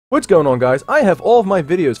What's going on, guys? I have all of my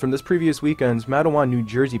videos from this previous weekend's Matawan, New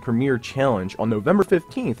Jersey Premier Challenge on November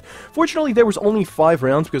 15th. Fortunately, there was only 5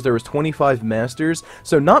 rounds because there was 25 Masters,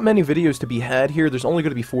 so not many videos to be had here. There's only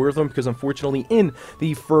going to be 4 of them because, unfortunately, in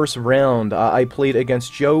the first round, I played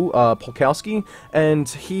against Joe Polkowski, and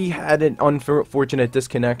he had an unfortunate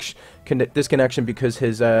disconnection because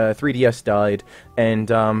his 3DS died, and,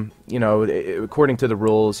 you know, according to the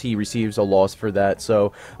rules, he receives a loss for that,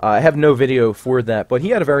 so I have no video for that, but he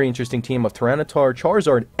had a very interesting team of Tyranitar,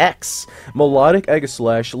 Charizard X, Melodic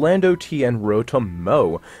Aegislash, Lando T, and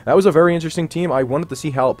Rotom-Mow. That was a very interesting team. I wanted to see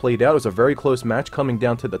how it played out. It was a very close match coming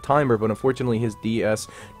down to the timer, but unfortunately his DS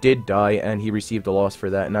did die, and he received a loss for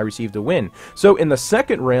that, and I received a win. So in the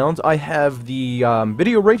second round, I have the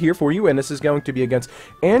video right here for you, and this is going to be against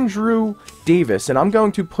Andrew Davis, and I'm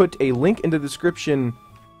going to put a link in the description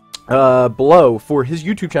below for his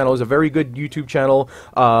YouTube channel. Is a very good YouTube channel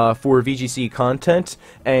for VGC content,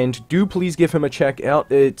 and do please give him a check out.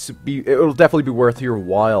 It'll definitely be worth your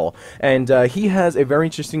while. And he has a very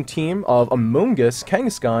interesting team of Amoonguss,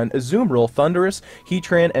 Kangaskhan, Azumarill, Thundurus,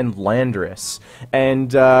 Heatran, and Landorus.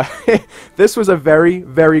 And this was a very,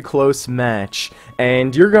 very close match,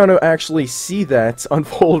 and you're going to actually see that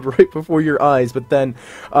unfold right before your eyes. But then,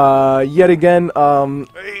 yet again,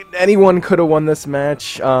 anyone could have won this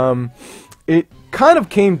match. It kind of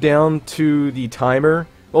came down to the timer.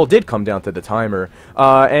 Well, it did come down to the timer,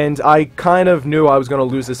 and I kind of knew I was going to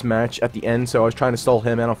lose this match at the end, so I was trying to stall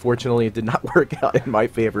him, and unfortunately it did not work out in my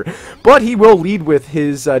favor. But he will lead with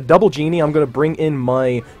his double genie. I'm going to bring in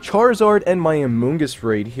my Charizard and my Amoonguss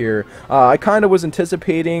right here. I kind of was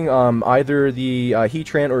anticipating either the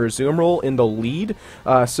Heatran or Azumarill in the lead,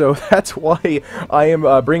 so that's why I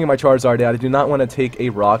am bringing my Charizard out. I do not want to take a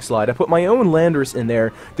Rock Slide. I put my own Landorus in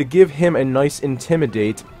there to give him a nice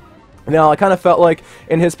Intimidate. Now, I kind of felt like,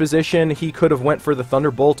 in his position, he could have went for the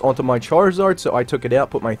Thunderbolt onto my Charizard, so I took it out,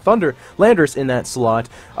 put my Landorus in that slot.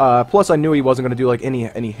 Plus, I knew he wasn't going to do, like,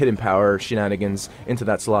 any hidden power shenanigans into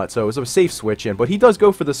that slot, so it was a safe switch in. But he does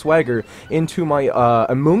go for the Swagger into my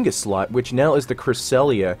Amoonguss slot, which now is the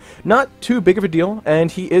Cresselia. Not too big of a deal, and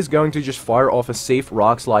he is going to just fire off a safe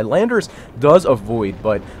Rock Slide. Landorus does avoid,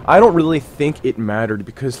 but I don't really think it mattered,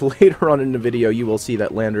 because later on in the video, you will see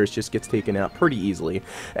that Landorus just gets taken out pretty easily.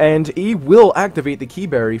 And he will activate the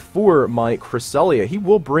Keyberry for my Cresselia. He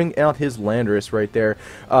will bring out his Landorus right there.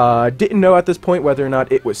 Didn't know at this point whether or not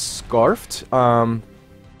it was Scarfed,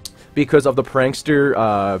 because of the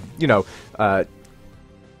Prankster, you know,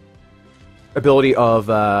 ability of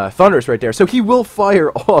Thundurus right there. So he will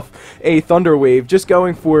fire off a Thunder Wave, just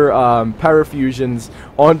going for Parafusions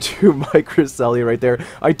onto my Cresselia right there.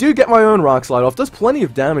 I do get my own Rock Slide off. Does plenty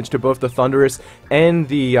of damage to both the Thundurus and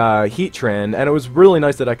the Heatran, and it was really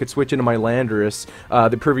nice that I could switch into my Landorus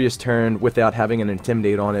the previous turn without having an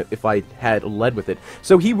Intimidate on it if I had led with it.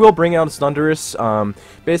 So he will bring out his Thundurus,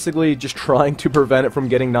 basically just trying to prevent it from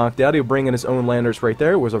getting knocked out. He'll bring in his own Landorus right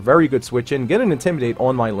there. It was a very good switch in. Get an Intimidate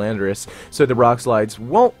on my Landorus, so the Rock Slides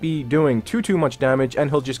won't be doing too much damage, and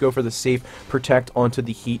he'll just go for the safe Protect onto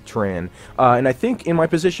the Heatran. And I think in my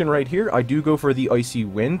position right here, I do go for the Icy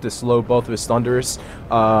Wind to slow both of his Thundurus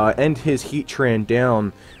and his Heatran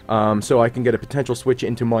down, so I can get a potential switch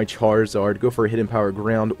into my Charizard, go for a Hidden Power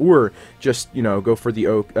Ground, or just, you know, go for the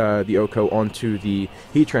Oko onto the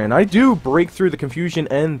Heatran. I do break through the Confusion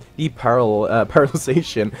and the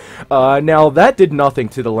Paralyzation. Now, that did nothing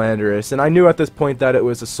to the Landorus, and I knew at this point that it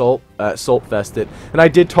was Assault Vested, and I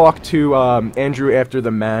did talk to Andrew after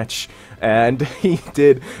the match, and he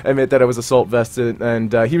did admit that it was Assault Vested,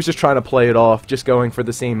 and he was just trying to play it off, just going for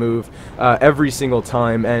the same move every single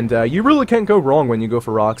time, and you really can't go wrong when you go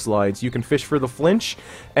for Rock Slides. You can fish for the flinch,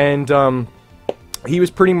 and he was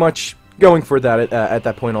pretty much going for that at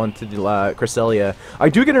that point onto the Cresselia. I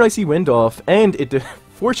do get an Icy Wind off, and it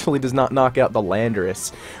fortunately does not knock out the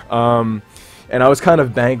Landorus. And I was kind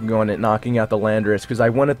of banking on it knocking out the Landorus, because I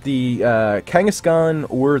wanted the Kangaskhan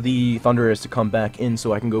or the Thundurus to come back in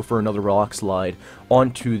so I can go for another Rock Slide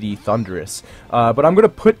onto the Thundurus. But I'm going to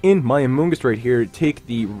put in my Amoonguss right here, take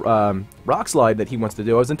the Rock Slide that he wants to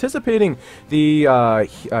do. I was anticipating the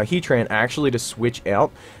Heatran actually to switch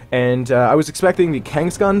out, and I was expecting the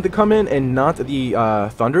Kangaskhan to come in and not the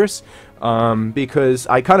Thundurus, because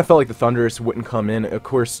I kind of felt like the Thundurus wouldn't come in. Of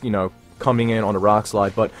course, you know, coming in on a Rock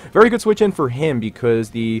Slide, but very good switch in for him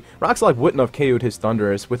because the Rock Slide wouldn't have KO'd his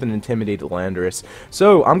Thundurus with an Intimidated Landorus.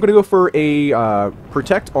 So I'm going to go for a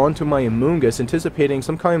Protect onto my Amoonguss, anticipating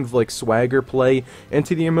some kind of like Swagger play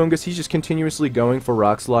into the Amoonguss. He's just continuously going for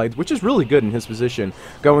Rock Slides, which is really good in his position,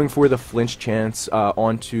 going for the flinch chance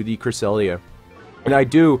onto the Cresselia. And I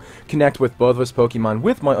do connect with both of his Pokemon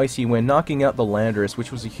with my Icy Wind, knocking out the Landorus,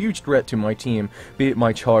 which was a huge threat to my team, be it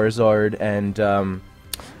my Charizard and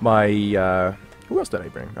my... who else did I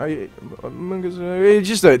bring? He's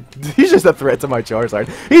just a threat to my Charizard.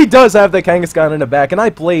 He does have the Kangaskhan in the back, and I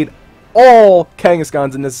played all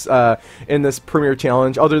Kangaskhan's in this Premier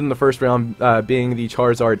Challenge, other than the first round being the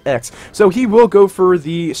Charizard X. So he will go for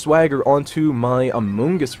the Swagger onto my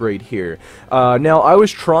Amoonguss right here. Now, I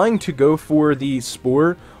was trying to go for the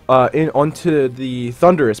Spore onto the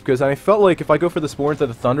Thundurus, because I felt like if I go for the Spore into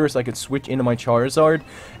the Thundurus, I could switch into my Charizard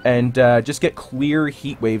and just get clear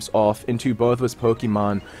Heat Waves off into both of his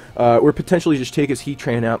Pokemon, or potentially just take his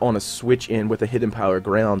Heatran out on a switch in with a Hidden Power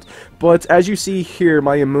Ground. But as you see here,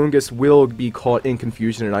 my Amoonguss will be caught in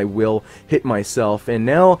confusion and I will hit myself, and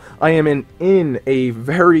now I am in a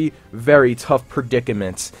very, very tough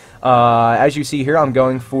predicament. As you see here, I'm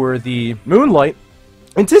going for the Moonlight,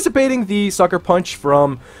 anticipating the Sucker Punch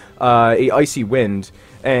from a Icy Wind,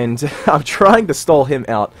 and I'm trying to stall him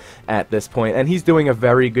out at this point, and he's doing a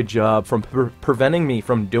very good job from preventing me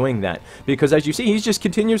from doing that, because as you see, he's just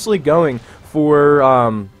continuously going for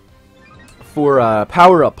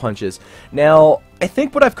power-up punches. Now, I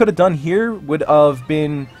think what I could have done here would have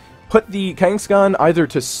been put the Kangaskhan either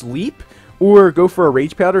to sleep or go for a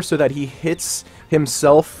Rage Powder so that he hits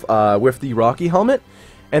himself with the Rocky Helmet,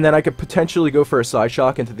 and then I could potentially go for a Side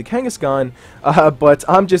Shock into the Kangaskhan, but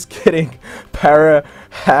I'm just getting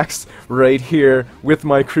para-hacked right here with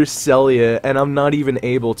my Cresselia, and I'm not even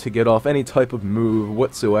able to get off any type of move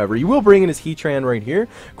whatsoever. You will bring in his Heatran right here.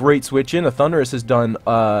 Great switch in. The Thundurus has done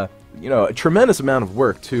you know, a tremendous amount of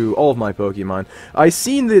work to all of my Pokemon. I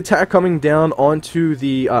seen the attack coming down onto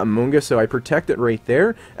the Amoonguss, so I protect it right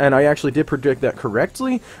there, and I actually did predict that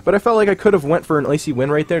correctly, but I felt like I could have went for an Icy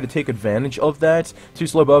Wind right there to take advantage of that, to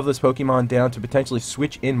slow both of this Pokemon down to potentially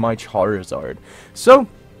switch in my Charizard. So,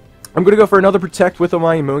 I'm going to go for another Protect with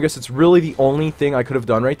my Amoonguss. It's really the only thing I could have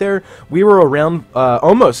done right there. We were around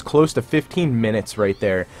almost close to 15 minutes right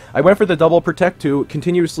there. I went for the double Protect to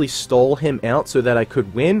continuously stall him out so that I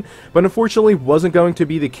could win, but unfortunately wasn't going to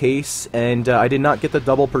be the case, and I did not get the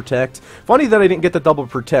double Protect. Funny that I didn't get the double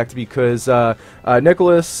Protect, because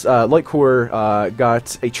Nicholas Lightcore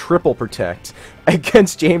got a triple Protect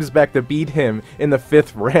against James Beck to beat him in the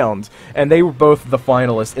 5th round, and they were both the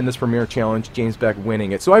finalists in this Premier Challenge, James Beck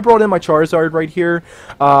winning it. So I brought in my Charizard right here.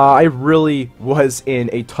 I really was in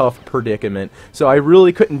a tough predicament, so I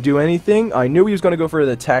really couldn't do anything. I knew he was going to go for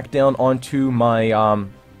the attack down onto my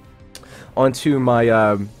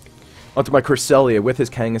Cresselia with his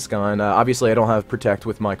Kangaskhan. Obviously, I don't have Protect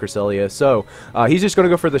with my Cresselia, so he's just going to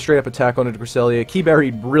go for the straight-up attack onto the Cresselia.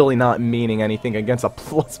 Keyberry really not meaning anything against a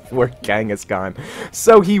 +4 Kangaskhan.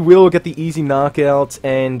 So he will get the easy knockout,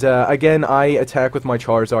 and again, I attack with my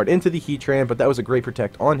Charizard into the Heatran, but that was a great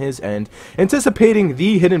Protect on his end. Anticipating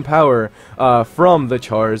the hidden power from the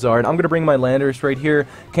Charizard, I'm going to bring my Landorus right here.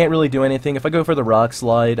 Can't really do anything. If I go for the Rock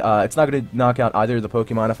Slide, it's not going to knock out either of the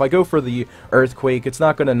Pokemon. If I go for the Earthquake, it's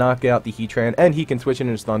not going to knock out the Heatran, and he can switch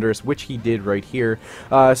into his Thundurus, which he did right here.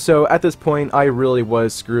 So at this point, I really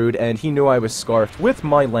was screwed, and he knew I was scarfed with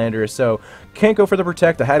my Landorus, so can't go for the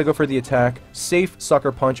Protect. I had to go for the attack. Safe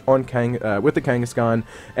Sucker Punch on with the Kangaskhan,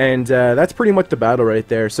 and that's pretty much the battle right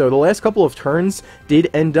there. So the last couple of turns did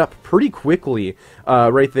end up pretty quickly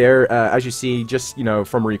right there, as you see, just, you know,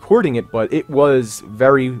 from recording it, but it was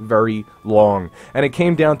very, very long, and it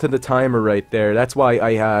came down to the timer right there. That's why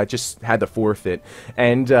I just had to forfeit.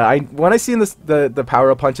 And when I seen the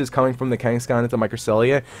power-up punches coming from the Kangaskhan into my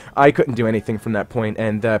Cresselia, I couldn't do anything from that point,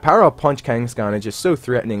 and the power-up punch Kangaskhan is just so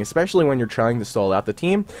threatening, especially when you're trying to stall out the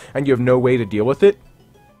team and you have no way to deal with it.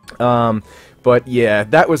 But yeah,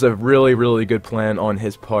 that was a really, really good plan on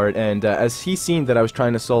his part, and as he seen that I was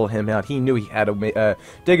trying to solo him out, he knew he had to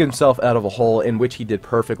dig himself out of a hole, in which he did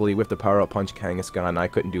perfectly with the power-up punch Kangaskhan I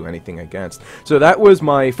couldn't do anything against. So that was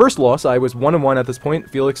my first loss. I was 1-1 at this point.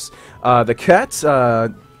 Felix the Cat,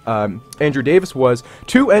 Andrew Davis was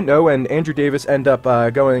 2-0, and Andrew Davis ended up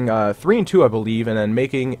going 3-2, I believe, and then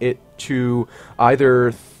making it to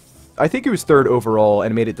either I think he was 3rd overall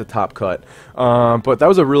and made it to top cut. But that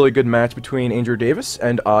was a really good match between Andrew Davis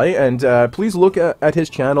and I, and please look at his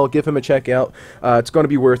channel, give him a check out. It's going to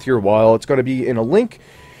be worth your while. It's going to be in a link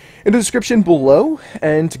in the description below.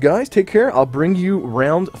 And guys, take care. I'll bring you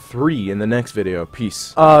round 3 in the next video.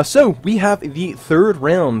 Peace. So we have the third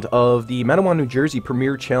round of the Matawan, New Jersey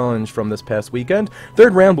Premier Challenge from this past weekend.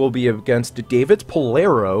 Third round will be against David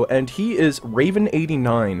Pallero, and he is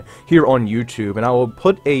Raven89 here on YouTube. And I will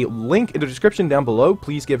put a link in the description down below.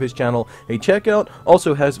 Please give his channel a check out.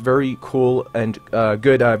 Also has very cool and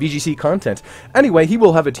good VGC content. Anyway, he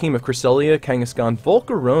will have a team of Cresselia, Kangaskhan,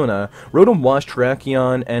 Volcarona, Rotom Wash,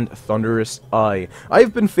 Terrakion, and Thunderous Eye.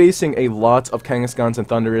 I've been facing a lot of Kangaskhan's and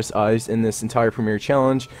Thunderous Eyes in this entire Premier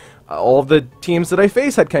Challenge. All of the teams that I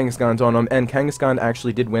faced had Kangaskhan's on them, and Kangaskhan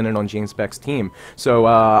actually did win it on James Beck's team. So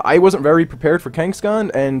I wasn't very prepared for Kangaskhan,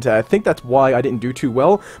 and I think that's why I didn't do too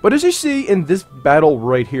well. But as you see in this battle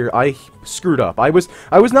right here, I screwed up. I was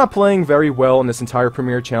not playing very well in this entire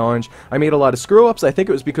Premier Challenge. I made a lot of screw-ups. I think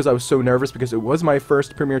it was because I was so nervous because it was my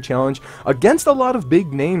first Premier Challenge against a lot of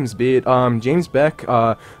big names, be it James Beck,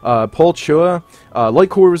 Paul Chua,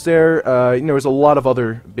 Lightcore was there, you know, there was a lot of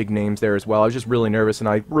other big names there as well. I was just really nervous, and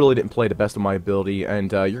I really didn't play the best of my ability,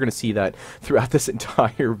 and you're going to see that throughout this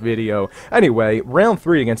entire video. Anyway, round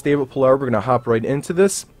 3 against David Pallero. We're going to hop right into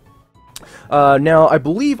this. Now, I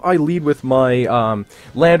believe I lead with my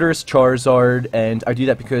Landorus, Charizard, and I do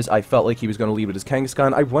that because I felt like he was going to lead with his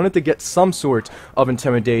Kangaskhan. I wanted to get some sort of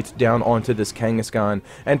Intimidate down onto this Kangaskhan,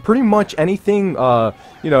 and pretty much anything,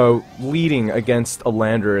 you know, leading against a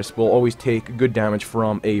Landorus will always take good damage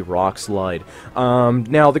from a Rock Slide.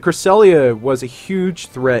 Now, the Cresselia was a huge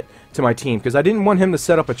threat to my team, because I didn't want him to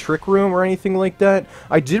set up a Trick Room or anything like that.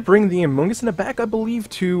 I did bring the Amoonguss in the back, I believe,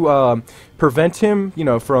 to prevent him, you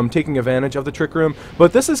know, from taking advantage of the Trick Room.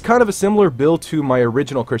 But this is kind of a similar build to my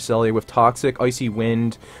original Cresselia with Toxic, Icy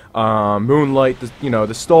Wind, Moonlight, you know,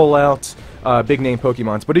 the Stall Out, big name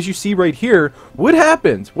Pokemons. But as you see right here, what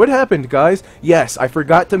happened? What happened, guys? Yes, I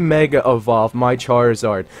forgot to Mega Evolve my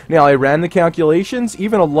Charizard. Now, I ran the calculations.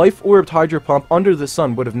 Even a Life Orbed Hydro Pump under the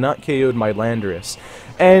sun would have not KO'd my Landorus.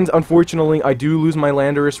 And unfortunately, I do lose my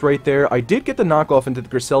Landorus right there. I did get the knockoff into the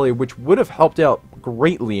Cresselia, which would have helped out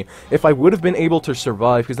greatly if I would have been able to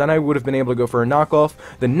survive, because then I would have been able to go for a knockoff.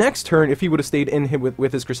 The next turn, if he would have stayed in him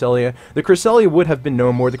with his Cresselia, the Cresselia would have been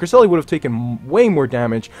no more. The Cresselia would have taken way more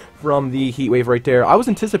damage from the Heat Wave right there. I was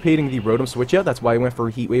anticipating the Rotom switch out. That's why I went for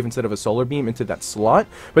a Heat Wave instead of a Solar Beam into that slot.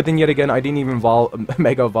 But then yet again, I didn't even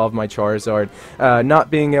Mega Evolve my Charizard.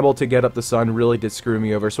 Not being able to get up the sun really did screw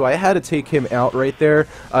me over. So I had to take him out right there,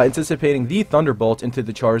 anticipating the Thunderbolt into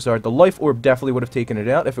the Charizard. The Life Orb definitely would have taken it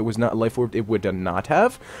out. If it was not Life Orb, it would not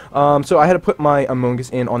have. So I had to put my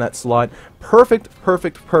Amoonguss in on that slot. Perfect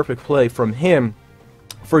play from him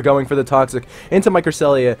for going for the Toxic into my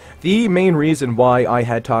Cresselia. The main reason why I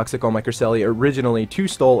had Toxic on my Cresselia originally to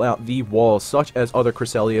stall out the walls, such as other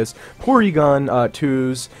Cresselias, Porygon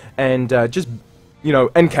 2s, and just, you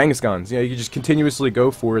know, and Kangaskhan's. You know, you just continuously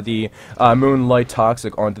go for the Moonlight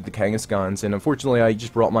Toxic onto the Kangaskhan's, and unfortunately I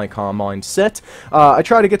just brought my Calm Mind set. I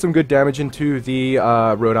try to get some good damage into the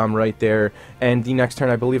Rotom right there, and the next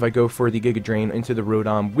turn I believe I go for the Giga Drain into the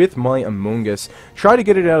Rotom with my Amoonguss. Try to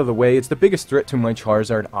get it out of the way. It's the biggest threat to my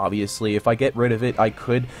Charizard, obviously. If I get rid of it, I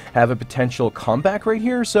could have a potential comeback right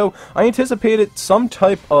here, so I anticipated some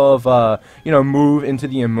type of, you know, move into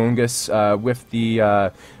the Amoonguss with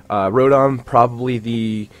the Rotom, probably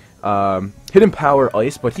the Hidden Power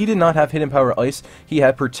Ice, but he did not have Hidden Power Ice. He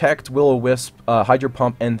had Protect, Will-O-Wisp, Hydro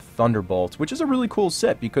Pump, and Thunderbolt, which is a really cool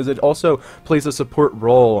set because it also plays a support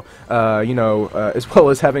role, you know, as well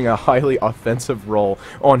as having a highly offensive role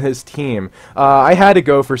on his team. I had to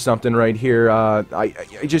go for something right here. I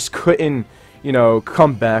just couldn't, you know,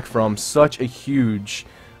 come back from such a huge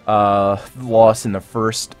loss in the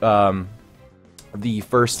first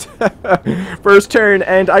first turn,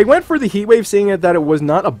 and I went for the Heat Wave, seeing that it was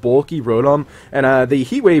not a bulky Rotom, and the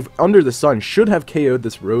Heat Wave under the sun should have KO'd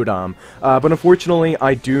this Rotom, but unfortunately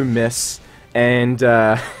I do miss, and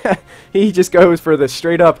he just goes for the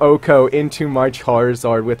straight up Oko into my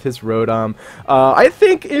Charizard with his Rotom. I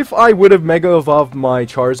think if I would have Mega Evolved my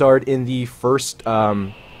Charizard in the first,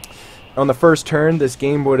 on the first turn, this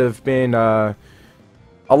game would have been,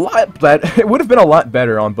 a lot better. It would have been a lot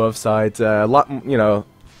better on both sides. A lot, you know,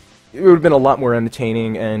 it would have been a lot more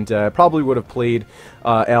entertaining, and probably would have played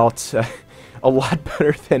out a lot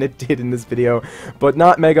better than it did in this video, but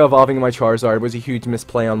not Mega Evolving my Charizard was a huge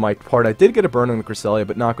misplay on my part. I did get a burn on the Cresselia,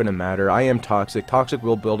 but not going to matter. I am Toxic. Toxic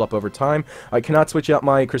will build up over time. I cannot switch out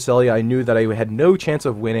my Cresselia. I knew that I had no chance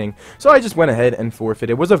of winning, so I just went ahead and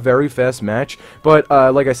forfeited. It was a very fast match, but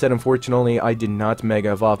like I said, unfortunately, I did not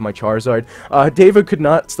Mega Evolve my Charizard. David could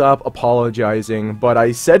not stop apologizing, but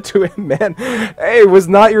I said to him, man, hey, it was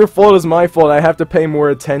not your fault, it was my fault. I have to pay more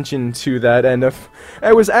attention to that, and if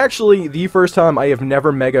it was actually the first time I have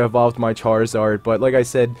never Mega Evolved my Charizard, but like I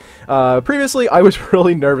said previously, I was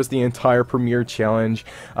really nervous the entire Premier Challenge.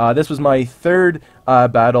 This was my third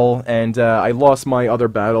battle, and I lost my other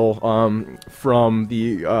battle from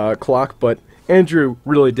the clock, but Andrew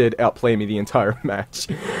really did outplay me the entire match.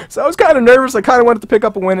 So I was kind of nervous. I kind of wanted to pick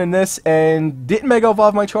up a win in this, and didn't Mega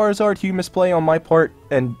Evolve my Charizard. Huge misplay on my part,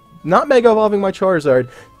 and not Mega Evolving my Charizard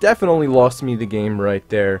definitely lost me the game right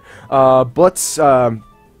there.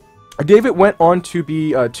 David went on to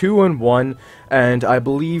be 2-1, and I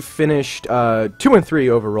believe finished 2-3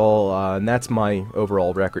 overall, and that's my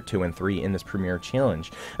overall record, 2-3 in this Premier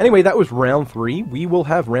Challenge. Anyway, that was round 3. We will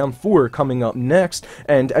have round 4 coming up next,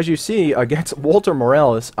 and as you see, against Walter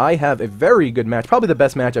Morales, I have a very good match, probably the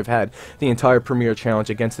best match I've had the entire Premier Challenge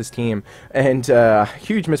against this team, and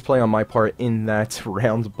huge misplay on my part in that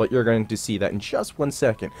round, but you're going to see that in just 1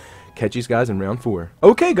 second. Catch these guys in round 4.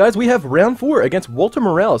 Okay, guys, we have round 4 against Walter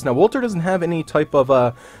Morales. Now, Walter doesn't have any type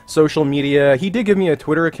of social media. He did give me a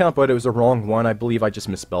Twitter account, but it was the wrong one. I believe I just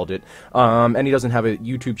misspelled it. And he doesn't have a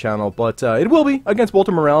YouTube channel, but it will be against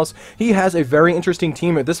Walter Morales. He has a very interesting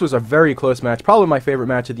team. This was a very close match, probably my favorite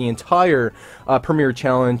match of the entire Premier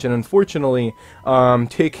Challenge, and unfortunately,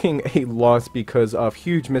 taking a loss because of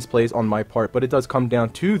huge misplays on my part, but it does come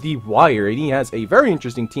down to the wire, and he has a very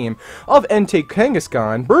interesting team of Entei,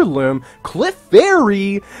 Kangaskhan, Breloom,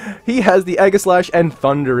 Clefairy. He has the Aegislash and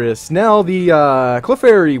Thundurus. Now, the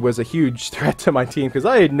Clefairy was a huge threat to my team because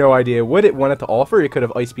I had no idea what it wanted to offer. It could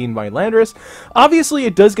have Ice Beamed my Landorus. Obviously,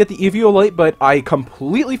 it does get the Eviolite, but I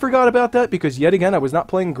completely forgot about that because, yet again, I was not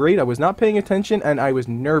playing great, I was not paying attention, and I was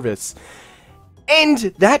nervous. And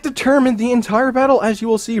that determined the entire battle, as you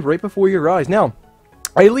will see right before your eyes. Now,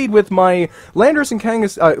 I lead with my Landorus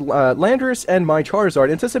and my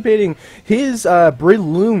Charizard, anticipating his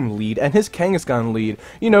Breloom lead and his Kangaskhan lead,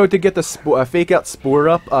 you know, to get the fake out Spore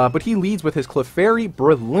up, but he leads with his Clefairy,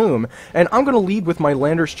 Breloom, and I'm going to lead with my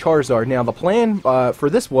Landorus Charizard. Now, the plan for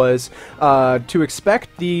this was to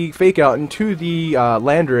expect the fake out into the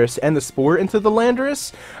Landorus and the Spore into the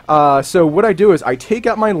Landorus. So what I do is I take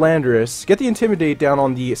out my Landorus, get the Intimidate down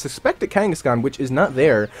on the suspected Kangaskhan, which is not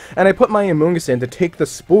there, and I put my Amoonguss in to take the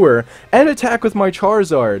Spore and attack with my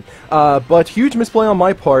Charizard. But huge misplay on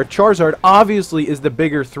my part. Charizard obviously is the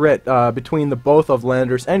bigger threat between the both of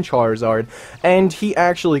Landorus and Charizard, and he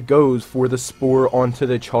actually goes for the Spore onto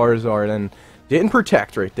the Charizard and didn't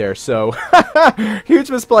protect right there, so huge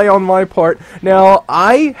misplay on my part. Now,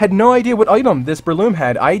 I had no idea what item this Breloom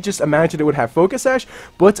had. I just imagined it would have Focus Sash,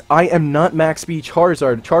 but I am not max speed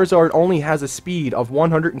Charizard. Charizard only has a speed of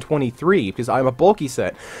 123 because I'm a bulky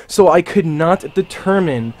set, so I could not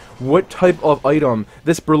determine what type of item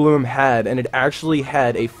this Breloom had, and it actually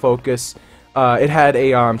had a Focus. It had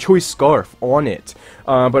a Choice Scarf on it,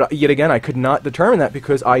 but yet again, I could not determine that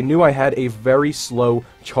because I knew I had a very slow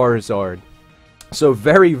Charizard. So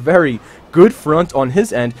very, very good front on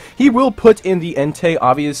his end. He will put in the Entei,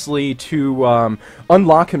 obviously, to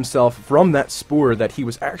unlock himself from that Spore that he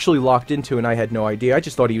was actually locked into, and I had no idea. I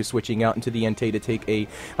just thought he was switching out into the Entei to take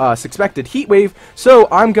a suspected Heat Wave. So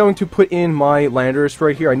I'm going to put in my Landorus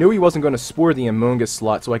right here. I knew he wasn't going to Spore the Amoonguss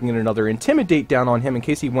slot, so I can get another Intimidate down on him in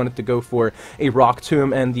case he wanted to go for a Rock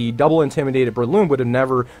Tomb, and the double Intimidated Breloom would have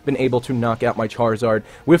never been able to knock out my Charizard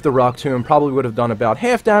with the Rock Tomb. Probably would have done about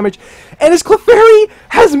half damage, and his Clefairy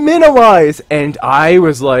has minimized, and I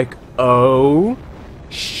was like, oh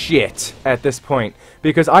shit at this point,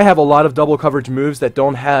 because I have a lot of double coverage moves that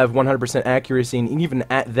don't have 100% accuracy, and even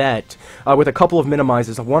at that, with a couple of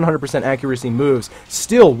minimizes, 100% accuracy moves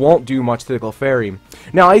still won't do much to the Clefairy.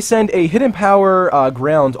 Now, I send a Hidden Power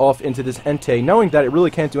Ground off into this Entei, knowing that it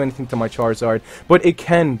really can't do anything to my Charizard, but it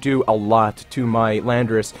can do a lot to my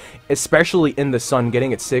Landorus, especially in the sun,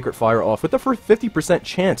 getting its Sacred Fire off with a 50%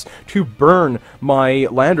 chance to burn my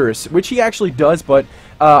Landorus, which he actually does, but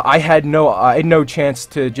I had no chance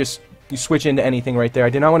to just switch into anything right there. I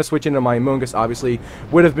did not want to switch into my Amoonguss, obviously.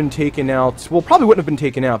 Would have been taken out. Well, probably wouldn't have been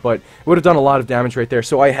taken out, but would have done a lot of damage right there.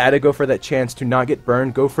 So I had to go for that chance to not get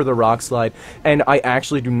burned, go for the Rock Slide, and I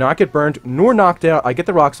actually do not get burned nor knocked out. I get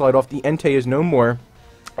the Rock Slide off. The Entei is no more,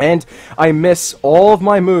 and I miss all of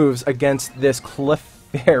my moves against this Clefairy.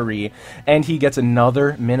 Clefairy, and he gets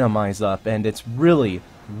another minimize up, and it's really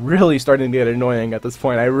starting to get annoying at this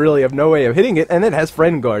point. I really have no way of hitting it, and it has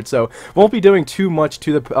Friend Guard, so won't be doing too much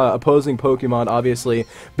to the opposing Pokemon, obviously,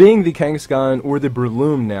 being the Kangaskhan or the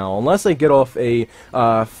Breloom now, unless I get off a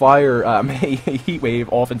a Heat Wave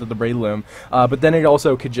off into the Breloom, but then it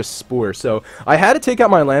also could just Spore. So I had to take out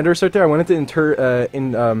my Landorus right there. I wanted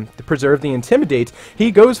to preserve the Intimidate. He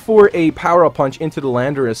goes for a Power-Up Punch into the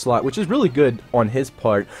Landorus slot, which is really good on his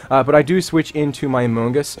part, but I do switch into my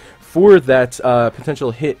Amoonguss for that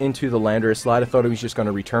potential hit into the Landorus slot. I thought it was just going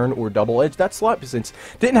to return or double edge that slot, since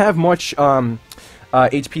it didn't have much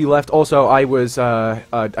HP left. Also, I was,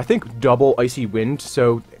 I think, double Icy Wind,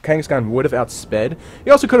 so Kangaskhan would have outsped.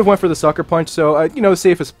 He also could have went for the Sucker Punch, so, you know, the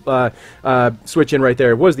safest switch in right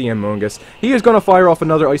there was the Amoonguss. He is going to fire off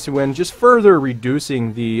another Icy Wind, just further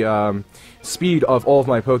reducing the speed of all of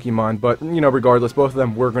my Pokemon, but, you know, regardless, both of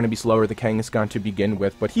them were going to be slower than Kangaskhan to begin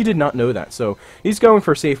with, but he did not know that, so he's going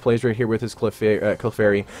for safe plays right here with his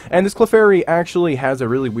Clefairy, and this Clefairy actually has a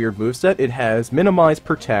really weird moveset. It has Minimize,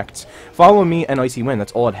 Protect, Follow Me, and Icy Wind.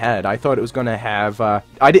 That's all it had. I thought it was going to have,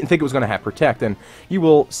 I didn't think it was going to have Protect, and you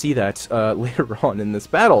will see that later on in this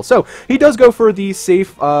battle. So, he does go for the safe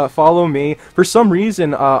Follow Me. For some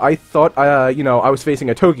reason, I thought, you know, I was facing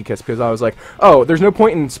a Togekiss, because I was like, oh, there's no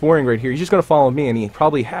point in Sporing right here. He's just going to follow me, and he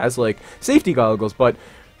probably has, like, safety goggles, but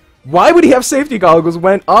why would he have safety goggles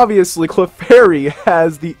when, obviously, Clefairy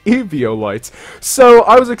has the Eviolites? So,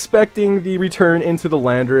 I was expecting the return into the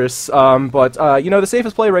Landorus, but, you know, the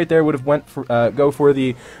safest play right there would have went for, go for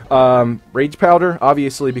the, Rage Powder,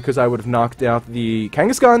 obviously, because I would have knocked out the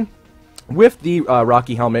Kangaskhan with the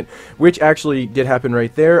Rocky Helmet, which actually did happen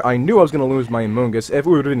right there. I knew I was going to lose my Amoonguss. It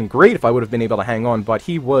would have been great if I would have been able to hang on, but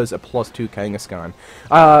he was a +2 Kangaskhan.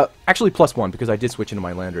 Actually +1, because I did switch into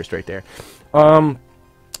my Landorus right there.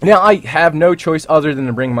 Now, I have no choice other than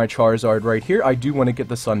to bring my Charizard right here. I do want to get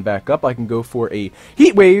the sun back up. I can go for a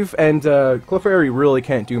Heat Wave, and Clefairy really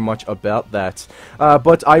can't do much about that.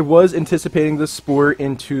 But I was anticipating the Spore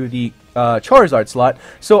into the Charizard slot,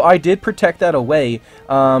 so I did protect that away,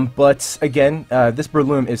 but again, this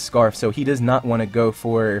Breloom is Scarf, so he does not want to go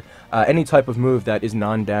for any type of move that is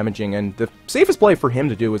non-damaging, and the safest play for him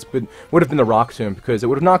to do would have been the Rock Tomb, because it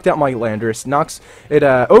would have knocked out my Landorus,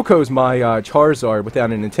 OHKOs my Charizard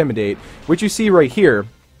without an Intimidate, which you see right here.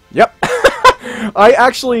 Yep. I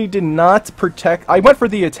actually did not protect. I went for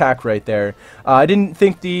the attack right there. I didn't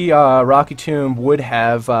think the Rocky Tomb would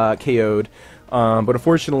have KO'd, but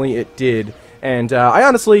unfortunately it did. And I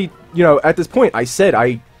honestly, you know, at this point, I said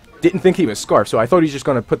I didn't think he was Scarf, so I thought he was just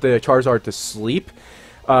going to put the Charizard to sleep.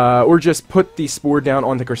 Or just put the Spore down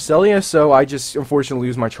onto Cresselia, so I just unfortunately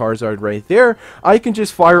lose my Charizard right there. I can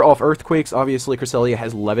just fire off Earthquakes. Obviously, Cresselia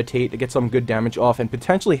has Levitate to get some good damage off, and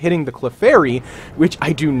potentially hitting the Clefairy, which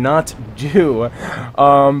I do not do.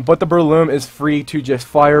 But the Breloom is free to just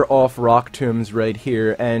fire off Rock Tombs right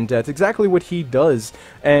here, and that's exactly what he does.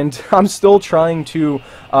 And I'm still trying to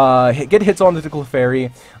get hits onto the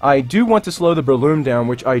Clefairy. I do want to slow the Breloom down,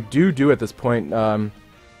 which I do at this point,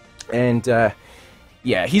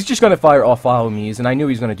 yeah, he's just going to fire off Follow Me's, and I knew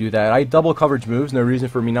he was going to do that. I double coverage moves, no reason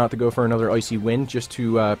for me not to go for another Icy Wind, just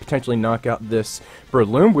to potentially knock out this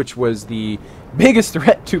Breloom, which was the biggest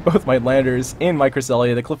threat to both my Landers and my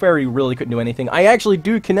Cresselia. The Clefairy really couldn't do anything. I actually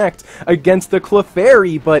do connect against the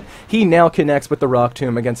Clefairy, but he now connects with the Rock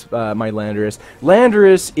Tomb against my Landorus.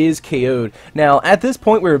 Landorus is KO'd. Now, at this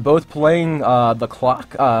point, we were both playing the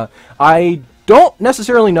clock. I don't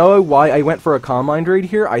necessarily know why I went for a Calm Mind right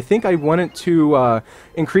here. I think I wanted to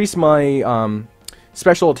increase my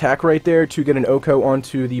special attack right there to get an OHKO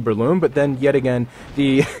onto the Breloom, but then yet again,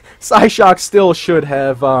 the Psyshock still should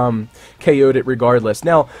have KO'd it regardless.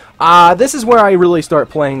 Now, this is where I really start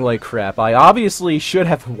playing like crap. I obviously should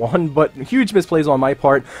have won, but huge misplays on my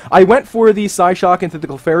part. I went for the Psyshock into the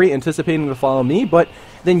Clefairy, anticipating to follow me, but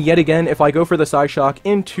then yet again, if I go for the Psyshock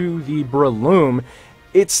into the Breloom,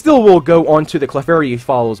 it still will go onto the Clefairy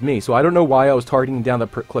follows me, so I don't know why I was targeting down the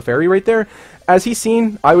Clefairy right there. As he's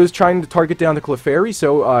seen, I was trying to target down the Clefairy,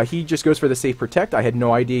 so he just goes for the safe Protect. I had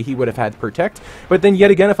no idea he would have had Protect, but then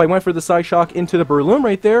yet again, if I went for the Psyshock into the Breloom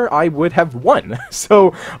right there, I would have won.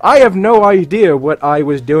 So I have no idea what I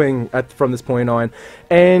was doing from this point on,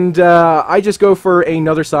 and I just go for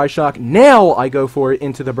another Psyshock. Now I go for it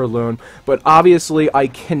into the Breloom, but obviously I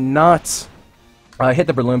cannot hit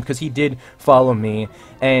the Breloom because he did follow me,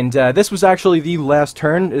 and this was actually the last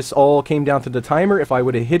turn. This all came down to the timer. If I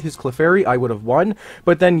would have hit his Clefairy, I would have won,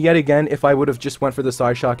 but then yet again, if I would have just went for the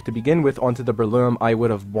Psyshock to begin with onto the Breloom, I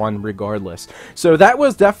would have won regardless. So that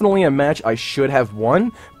was definitely a match I should have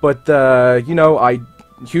won, but you know, I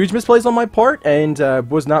huge misplays on my part, and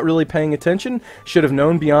was not really paying attention. Should have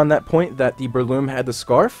known beyond that point that the Breloom had the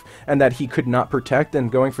Scarf, and that he could not protect,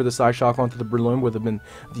 and going for the Psyshock onto the Breloom would have been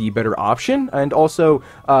the better option. And also,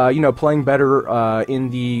 you know, playing better in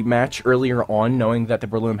the match earlier on, knowing that the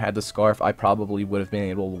Breloom had the Scarf, I probably would have been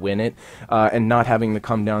able to win it, and not having to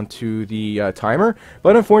come down to the timer.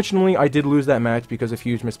 But unfortunately, I did lose that match because of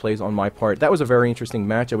huge misplays on my part. That was a very interesting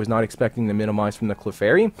match. I was not expecting to minimize from the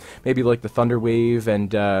Clefairy, maybe like the Thunder Wave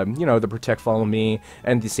and you know, the Protect Follow Me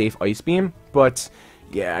and the safe Ice Beam. But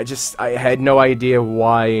yeah, I had no idea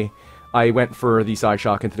why I went for the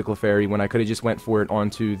Psyshock into the Clefairy when I could have just went for it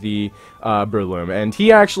onto the Breloom. And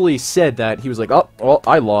he actually said that he was like, oh, well,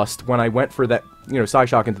 I lost when I went for that, you know,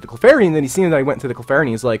 Psyshock into the Clefairy, and then he seen that I went into the Clefairy and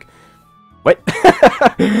he's like, what?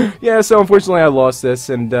 Yeah, so unfortunately I lost this,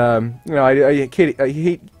 and you know, I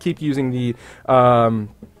keep using the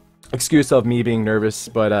excuse of me being nervous,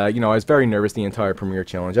 but you know, I was very nervous the entire Premier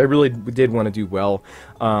Challenge. I really did want to do well,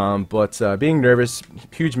 but being nervous,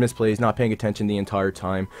 huge misplays, not paying attention the entire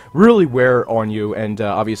time, really wear on you, and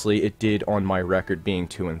obviously it did on my record being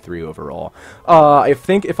 2-3 overall. I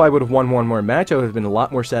think if I would have won one more match, I would have been a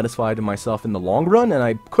lot more satisfied in myself in the long run, and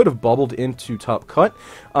I could have bubbled into top cut.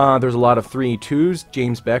 There's a lot of 3-2s.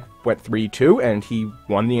 James Beck went 3-2, and he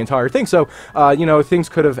won the entire thing. So, you know, things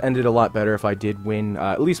could have ended a lot better if I did win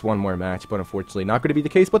at least one more match, but unfortunately not going to be the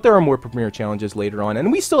case. But there are more Premier Challenges later on,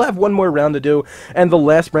 and we still have one more round to do, and the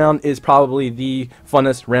last round is probably the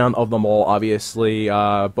funnest round of them all. Obviously,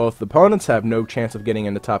 both opponents have no chance of getting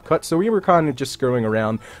in the top cut, so we were kind of just screwing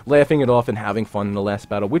around, laughing it off, and having fun in the last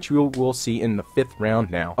battle, which we'll see in the 5th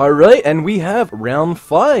round now. Alright, and we have round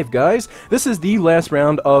 5, guys. This is the last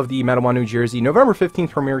round of the Matawan, New Jersey, November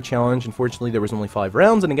 15th Premier Challenge. Unfortunately, there was only 5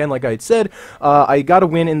 rounds, and again, like I had said, I got a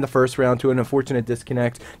win in the first round to an unfortunate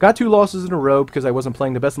disconnect. Got 2 losses in a row because I wasn't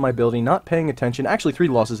playing the best of my ability, not paying attention. Actually, 3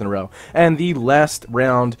 losses in a row. And the last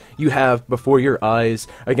round you have before your eyes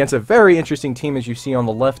against a very interesting team, as you see on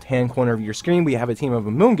the left-hand corner of your screen. We have a team of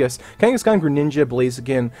Amoongus, Kangaskhan, Greninja,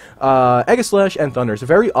 Blaziken, Aegislash, and Thunder. It's a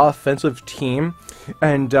very offensive team,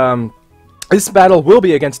 and this battle will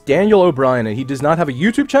be against Daniel O'Brien, and he does not have a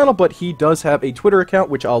YouTube channel, but he does have a Twitter account,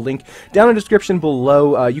 which I'll link down in the description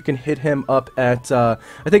below. You can hit him up at, I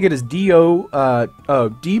think it is O'Brien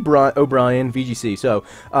VGC. So,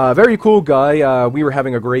 very cool guy. We were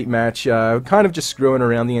having a great match, kind of just screwing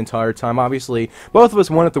around the entire time. Obviously, both of us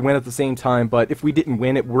wanted to win at the same time, but if we didn't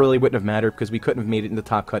win, it really wouldn't have mattered because we couldn't have made it in the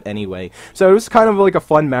top cut anyway. So it was kind of like a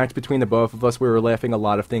fun match between the both of us. We were laughing a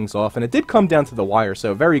lot of things off, and it did come down to the wire,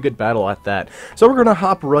 so very good battle at that. So we're going to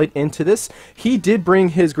hop right into this. He did bring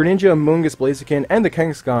his Greninja, Amoongus, Blaziken, and the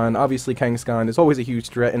Kangaskhan. Obviously, Kangaskhan is always a huge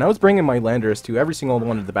threat, and I was bringing my Landorus to every single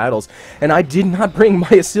one of the battles, and I did not bring my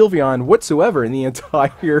Sylveon whatsoever in the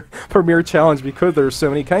entire Premier Challenge because there are so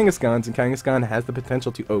many Kangaskhan's, and Kangaskhan has the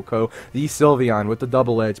potential to OHKO the Sylveon with the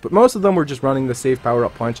double edge, but most of them were just running the safe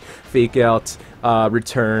power-up punch, fake out,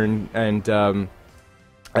 return, and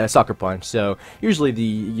Sucker Punch. So usually the,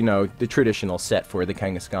 you know, the traditional set for the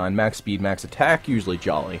Kangaskhan: max speed, max attack, usually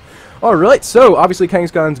Jolly. Alright, so obviously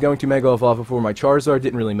Kangaskhan's going to Mega Evolve before my Charizard.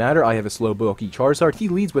 Didn't really matter. I have a slow, bulky Charizard. He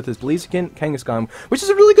leads with his Blaziken, Kangaskhan, which is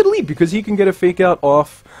a really good lead because he can get a fake out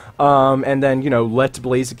off, and then, you know, let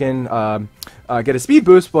Blaziken get a speed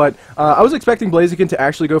boost, but I was expecting Blaziken to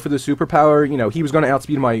actually go for the superpower. You know, he was going to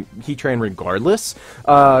outspeed my Heatran regardless,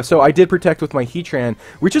 so I did protect with my Heatran,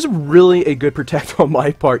 which is really a good protect on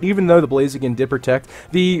my part. Even though the Blaziken did protect,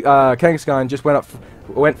 the Kangaskhan just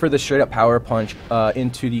went for the straight up power punch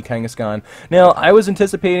into the Kangaskhan. Now, I was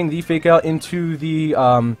anticipating the fake out into the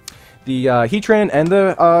Heatran and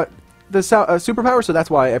the superpower, so that's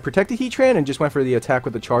why I protected Heatran and just went for the attack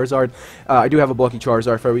with the Charizard. I do have a bulky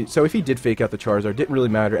Charizard, so if he did fake out the Charizard, didn't really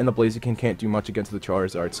matter, and the Blaziken can't do much against the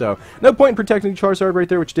Charizard, so no point in protecting the Charizard right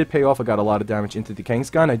there, which did pay off. I got a lot of damage into the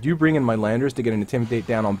Kangaskhan. I do bring in my Landers to get an Intimidate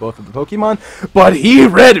down on both of the Pokemon, but he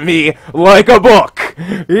read me like a book!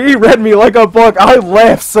 He read me like a book! I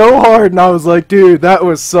laughed so hard, and I was like, dude, that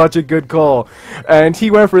was such a good call. And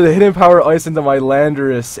he went for the Hidden Power Ice into my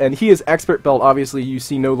Landorus, and he is Expert Belt. Obviously, you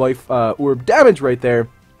see no life orb damage right there.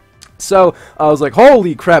 So I was like,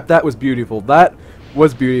 holy crap, that was beautiful. That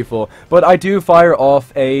was beautiful. But I do fire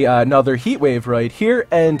off another Heat Wave right here,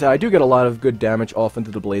 and I do get a lot of good damage off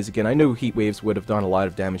into the Blaziken. I knew Heat Waves would have done a lot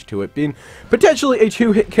of damage to it, being potentially a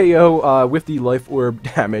 2-hit KO with the Life Orb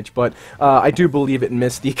damage, but I do believe it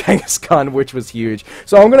missed the Kangaskhan, which was huge.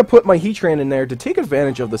 So I'm going to put my Heatran in there to take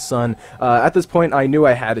advantage of the sun. At this point, I knew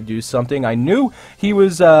I had to do something. I knew he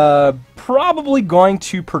was probably going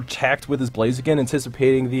to protect with his Blaziken,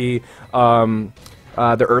 anticipating the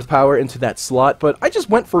the Earth Power into that slot, but I just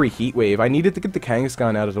went for a Heat Wave. I needed to get the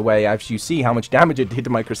Kangaskhan out of the way. As you see how much damage it did to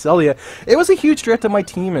my Cresselia, it was a huge threat to my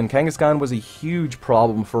team, and Kangaskhan was a huge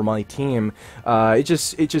problem for my team. It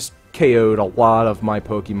just KO'd a lot of my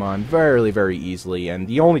Pokemon very, very easily, and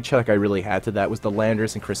the only check I really had to that was the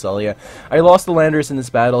Landorus and Cresselia. I lost the Landorus in this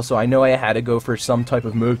battle, so I know I had to go for some type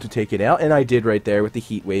of move to take it out, and I did right there with the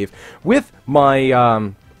Heat Wave with my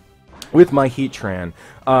Heatran.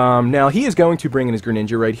 Now, he is going to bring in his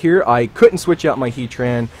Greninja right here. I couldn't switch out my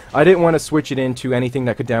Heatran. I didn't want to switch it into anything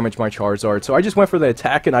that could damage my Charizard, so I just went for the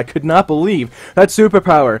attack, and I could not believe that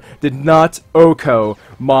Superpower did not OHKO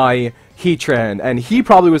my Heatran, and he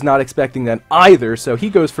probably was not expecting that either, so he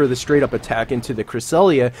goes for the straight-up attack into the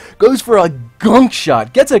Cresselia, goes for a gunk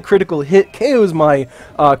shot, gets a critical hit, KOs my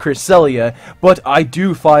Cresselia, but I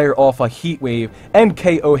do fire off a Heat Wave and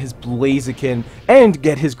KO his Blaziken and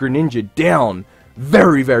get his Greninja down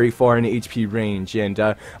very, very far in HP range, and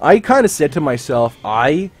I kind of said to myself,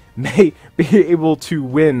 I may be able to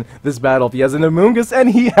win this battle if he has an Amoonguss,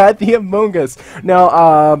 and he had the Amoonguss.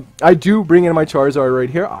 Now, I do bring in my Charizard right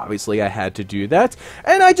here. Obviously, I had to do that,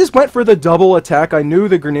 and I just went for the double attack. I knew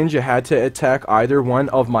the Greninja had to attack either one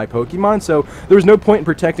of my Pokemon, so there was no point in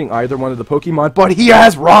protecting either one of the Pokemon, but he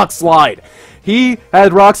has Rock Slide! He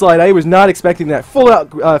had Rock Slide. I was not expecting that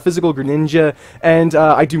full-out physical Greninja, and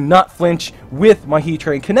I do not flinch with my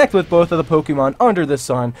Heatran. Connect with both of the Pokemon under the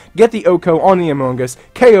sun, get the OHKO on the Amoonguss,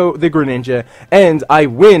 KO the Greninja, and I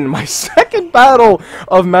win my second battle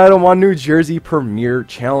of Matawan, New Jersey Premier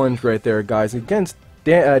Challenge right there, guys, against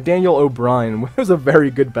Daniel O'Brien. It was a very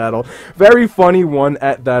good battle. Very funny one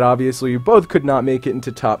at that, obviously. We both could not make it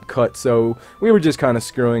into top cut, so we were just kind of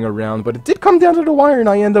screwing around. But it did come down to the wire, and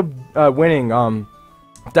I ended up winning.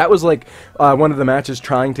 That was like one of the matches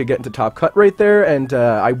trying to get into top cut right there, and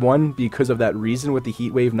I won because of that reason with the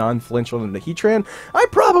Heat Wave non-flinch on the Heatran. I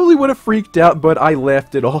probably would have freaked out, but I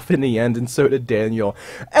laughed it off in the end, and so did Daniel.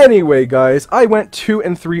 Anyway, guys, I went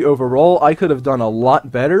 2-3 overall. I could have done a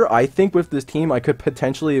lot better. I think with this team, I could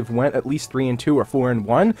potentially have went at least 3-2 or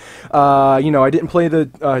 4-1. You know, I didn't play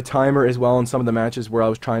the timer as well in some of the matches where I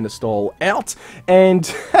was trying to stall out,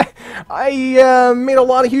 and I made a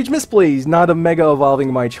lot of huge misplays, not a Mega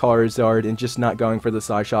Evolving my Charizard and just not going for the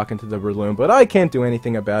Psyshock into the Breloom, but I can't do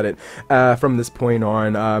anything about it from this point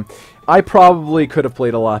on. I probably could have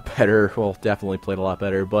played a lot better, well, definitely played a lot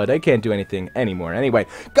better, but I can't do anything anymore. Anyway,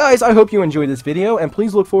 guys, I hope you enjoyed this video, and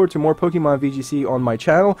please look forward to more Pokemon VGC on my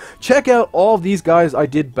channel. Check out all of these guys I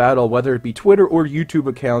did battle, whether it be Twitter or YouTube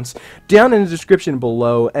accounts, down in the description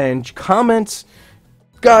below, and comments.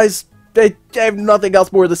 Guys, I have nothing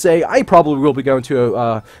else more to say. I probably will be going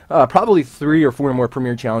to probably 3 or 4 more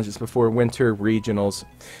Premier Challenges before Winter Regionals,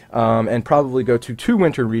 and probably go to 2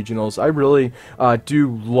 Winter Regionals. I really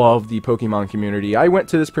do love the Pokemon community. I went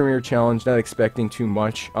to this Premier Challenge not expecting too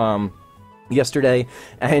much yesterday,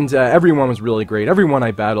 and everyone was really great. Everyone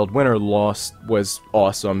I battled, win or lost, was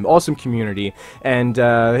awesome. Awesome community, and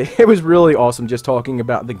it was really awesome just talking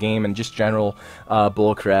about the game and just general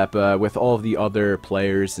bullcrap with all of the other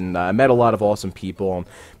players, and I met a lot of awesome people.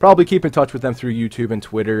 Probably keep in touch with them through YouTube and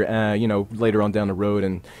Twitter, you know, later on down the road,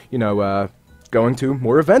 and, you know, going to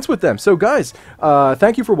more events with them. So, guys,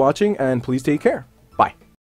 thank you for watching, and please take care.